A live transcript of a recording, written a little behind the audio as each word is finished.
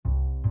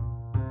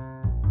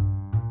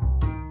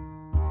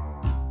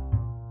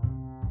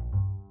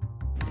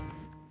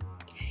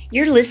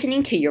You're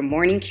listening to Your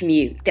Morning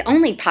Commute, the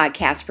only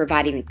podcast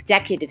providing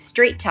executives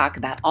straight talk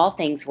about all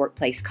things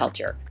workplace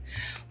culture.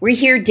 We're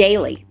here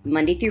daily,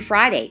 Monday through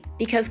Friday,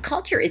 because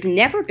culture is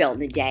never built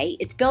in a day,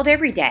 it's built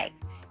every day.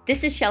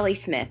 This is Shelley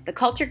Smith, the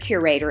culture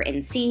curator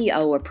and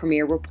CEO of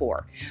Premier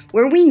Rapport,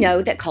 where we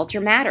know that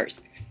culture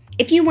matters.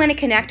 If you want to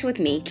connect with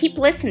me, keep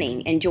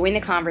listening and join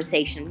the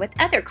conversation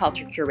with other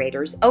culture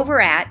curators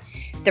over at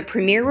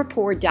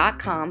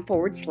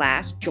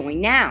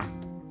thepremierrapport.com/join now.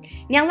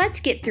 Now let's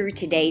get through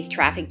today's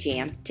traffic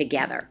jam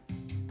together.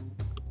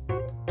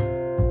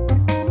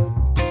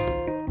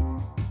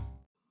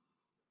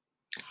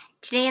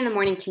 Today in the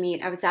morning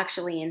commute, I was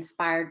actually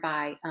inspired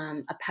by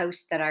a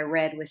post that I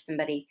read with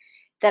somebody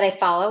that I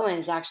follow and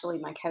is actually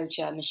my coach,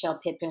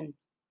 Michelle Pippin,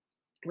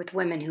 with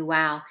Women Who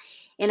Wow.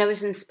 And I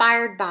was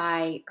inspired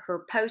by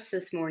her post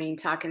this morning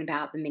talking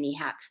about the many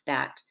hats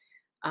that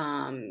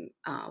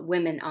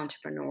women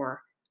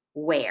entrepreneur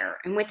wear.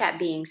 And with that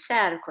being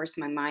said, of course,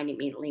 my mind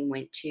immediately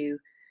went to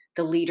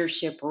the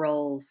leadership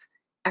roles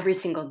every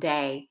single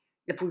day.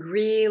 If we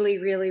really,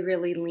 really,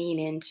 really lean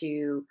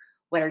into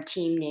what our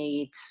team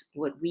needs,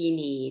 what we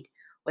need,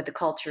 what the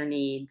culture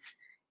needs,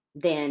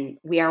 then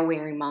we are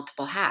wearing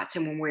multiple hats,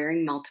 and we're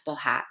wearing multiple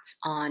hats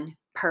on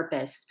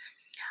purpose.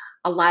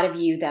 A lot of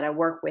you that I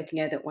work with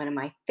know that one of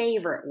my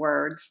favorite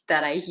words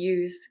that I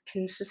use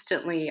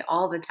consistently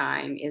all the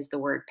time is the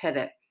word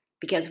pivot,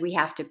 because we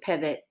have to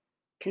pivot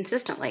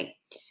consistently.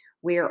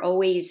 We are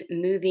always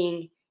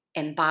moving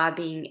and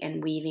bobbing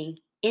and weaving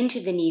into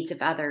the needs of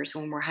others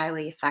when we're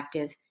highly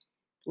effective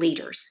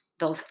leaders,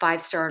 those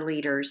 5-star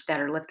leaders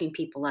that are lifting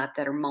people up,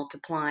 that are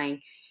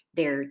multiplying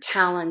their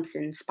talents,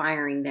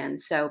 inspiring them.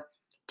 So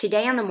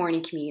today on the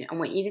morning commute, I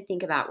want you to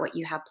think about what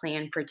you have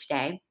planned for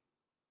today.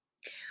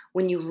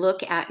 When you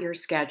look at your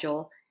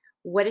schedule,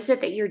 what is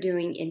it that you're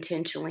doing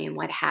intentionally, and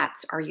what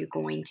hats are you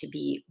going to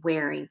be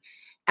wearing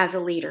as a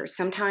leader?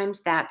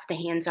 Sometimes that's the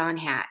hands-on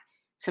hat.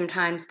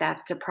 Sometimes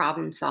that's the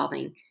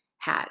problem-solving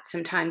hat.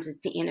 Sometimes it's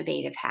the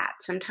innovative hat.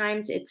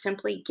 Sometimes it's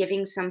simply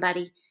giving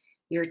somebody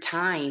your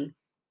time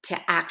to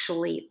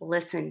actually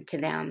listen to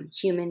them,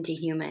 human to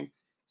human.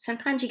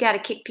 Sometimes you got to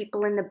kick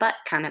people in the butt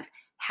kind of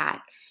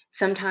hat.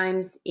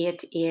 Sometimes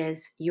it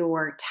is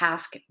your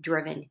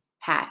task-driven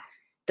hat.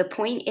 The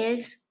point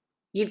is,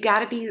 you've got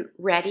to be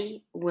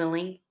ready,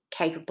 willing,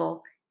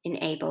 capable, and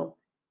able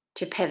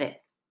to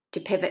pivot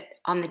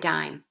on the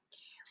dime.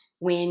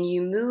 When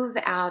you move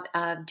out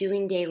of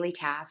doing daily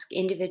tasks,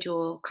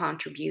 individual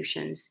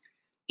contributions,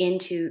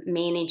 into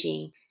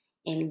managing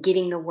and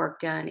getting the work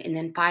done, and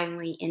then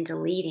finally into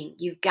leading,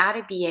 you've got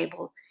to be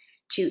able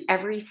to,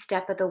 every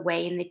step of the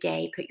way in the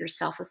day, put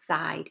yourself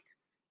aside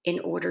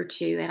in order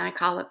to, and I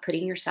call it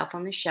putting yourself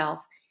on the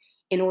shelf,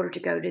 in order to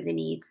go to the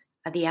needs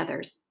of the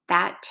others.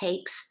 That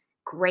takes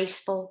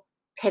graceful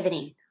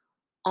pivoting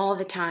all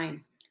the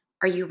time.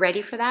 Are you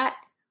ready for that?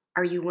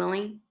 Are you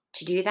willing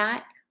to do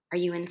that? Are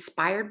you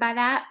inspired by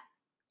that?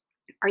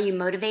 Are you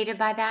motivated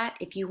by that?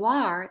 If you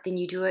are, then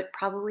you do it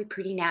probably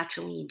pretty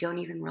naturally. You don't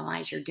even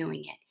realize you're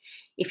doing it.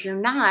 If you're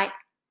not,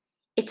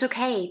 it's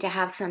okay to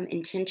have some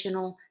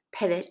intentional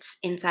pivots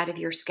inside of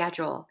your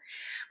schedule. I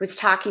was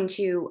talking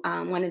to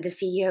one of the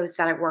CEOs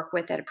that I work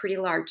with at a pretty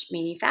large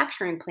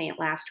manufacturing plant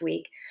last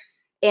week,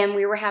 and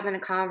we were having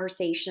a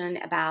conversation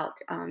about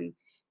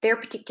their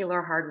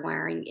particular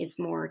hardwiring is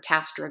more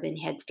task driven,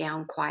 heads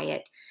down,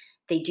 quiet.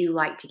 They do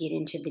like to get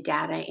into the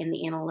data and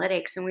the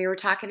analytics. And we were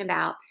talking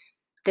about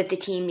that the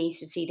team needs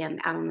to see them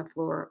out on the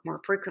floor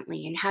more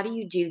frequently. And how do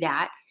you do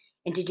that?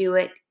 And to do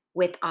it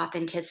with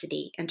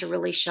authenticity, and to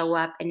really show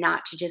up, and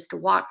not to just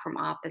walk from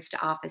office to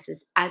office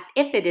as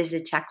if it is a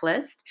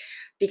checklist,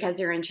 because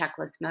they're in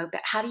checklist mode.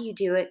 But how do you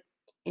do it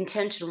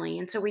intentionally?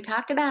 And so we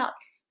talked about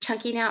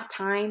chunking out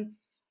time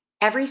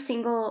every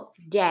single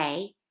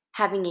day,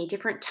 having a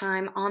different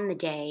time on the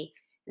day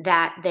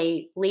that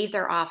they leave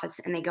their office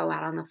and they go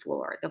out on the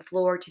floor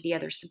to the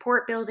other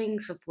support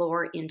buildings, the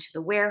floor into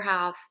the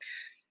warehouse.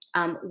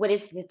 What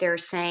is it that they're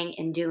saying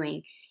and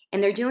doing?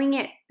 And they're doing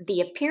it,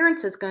 the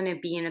appearance is going to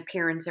be an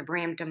appearance of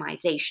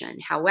randomization.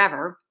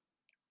 However,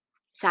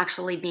 it's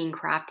actually being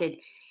crafted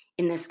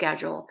in the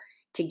schedule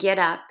to get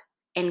up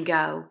and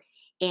go.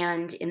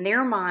 And in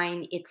their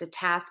mind, it's a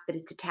task, but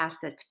it's a task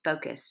that's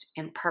focused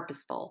and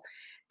purposeful.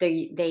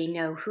 They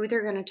know who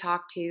they're going to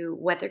talk to,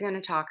 what they're going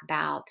to talk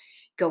about,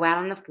 go out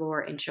on the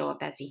floor and show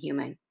up as a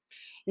human.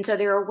 And so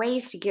there are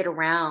ways to get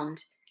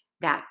around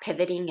that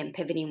pivoting and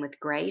pivoting with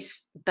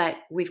grace, but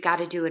we've got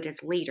to do it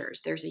as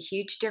leaders. There's a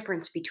huge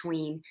difference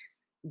between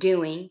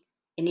doing,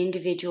 an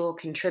individual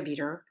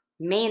contributor,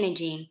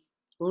 managing,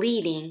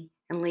 leading,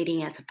 and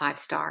leading as a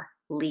 5-star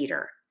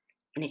leader.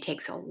 And it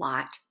takes a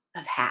lot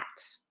of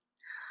hats.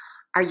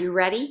 Are you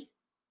ready?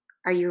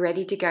 Are you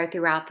ready to go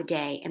throughout the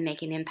day and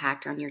make an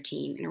impact on your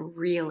team in a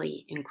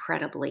really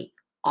incredibly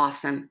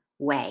awesome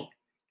way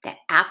that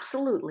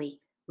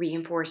absolutely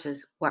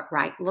reinforces what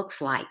right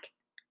looks like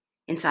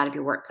inside of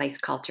your workplace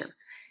culture?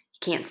 You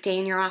can't stay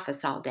in your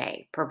office all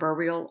day,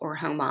 proverbial or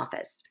home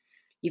office.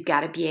 You've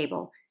got to be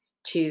able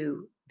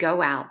to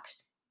go out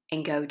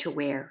and go to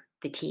where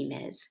the team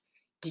is.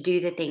 to do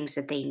the things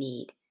that they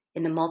need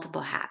in the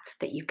multiple hats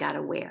that you've got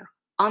to wear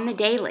on the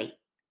daily,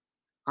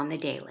 on the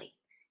daily.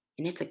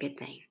 And it's a good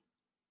thing.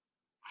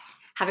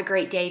 Have a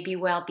great day. Be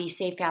well, be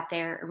safe out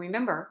there. And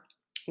remember,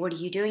 what are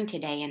you doing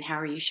today and how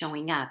are you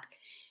showing up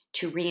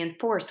to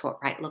reinforce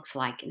what right looks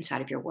like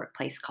inside of your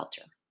workplace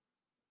culture?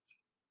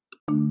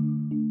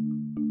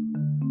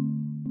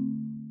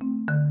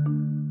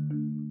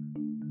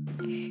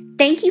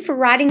 Thank you for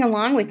riding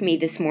along with me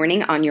this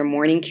morning on your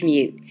morning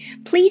commute.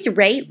 Please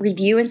rate,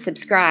 review, and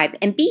subscribe,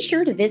 and be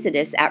sure to visit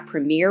us at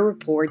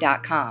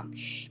premierrapport.com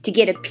to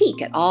get a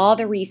peek at all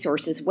the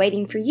resources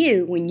waiting for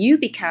you when you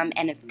become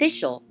an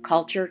official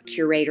Culture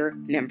Curator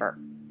member.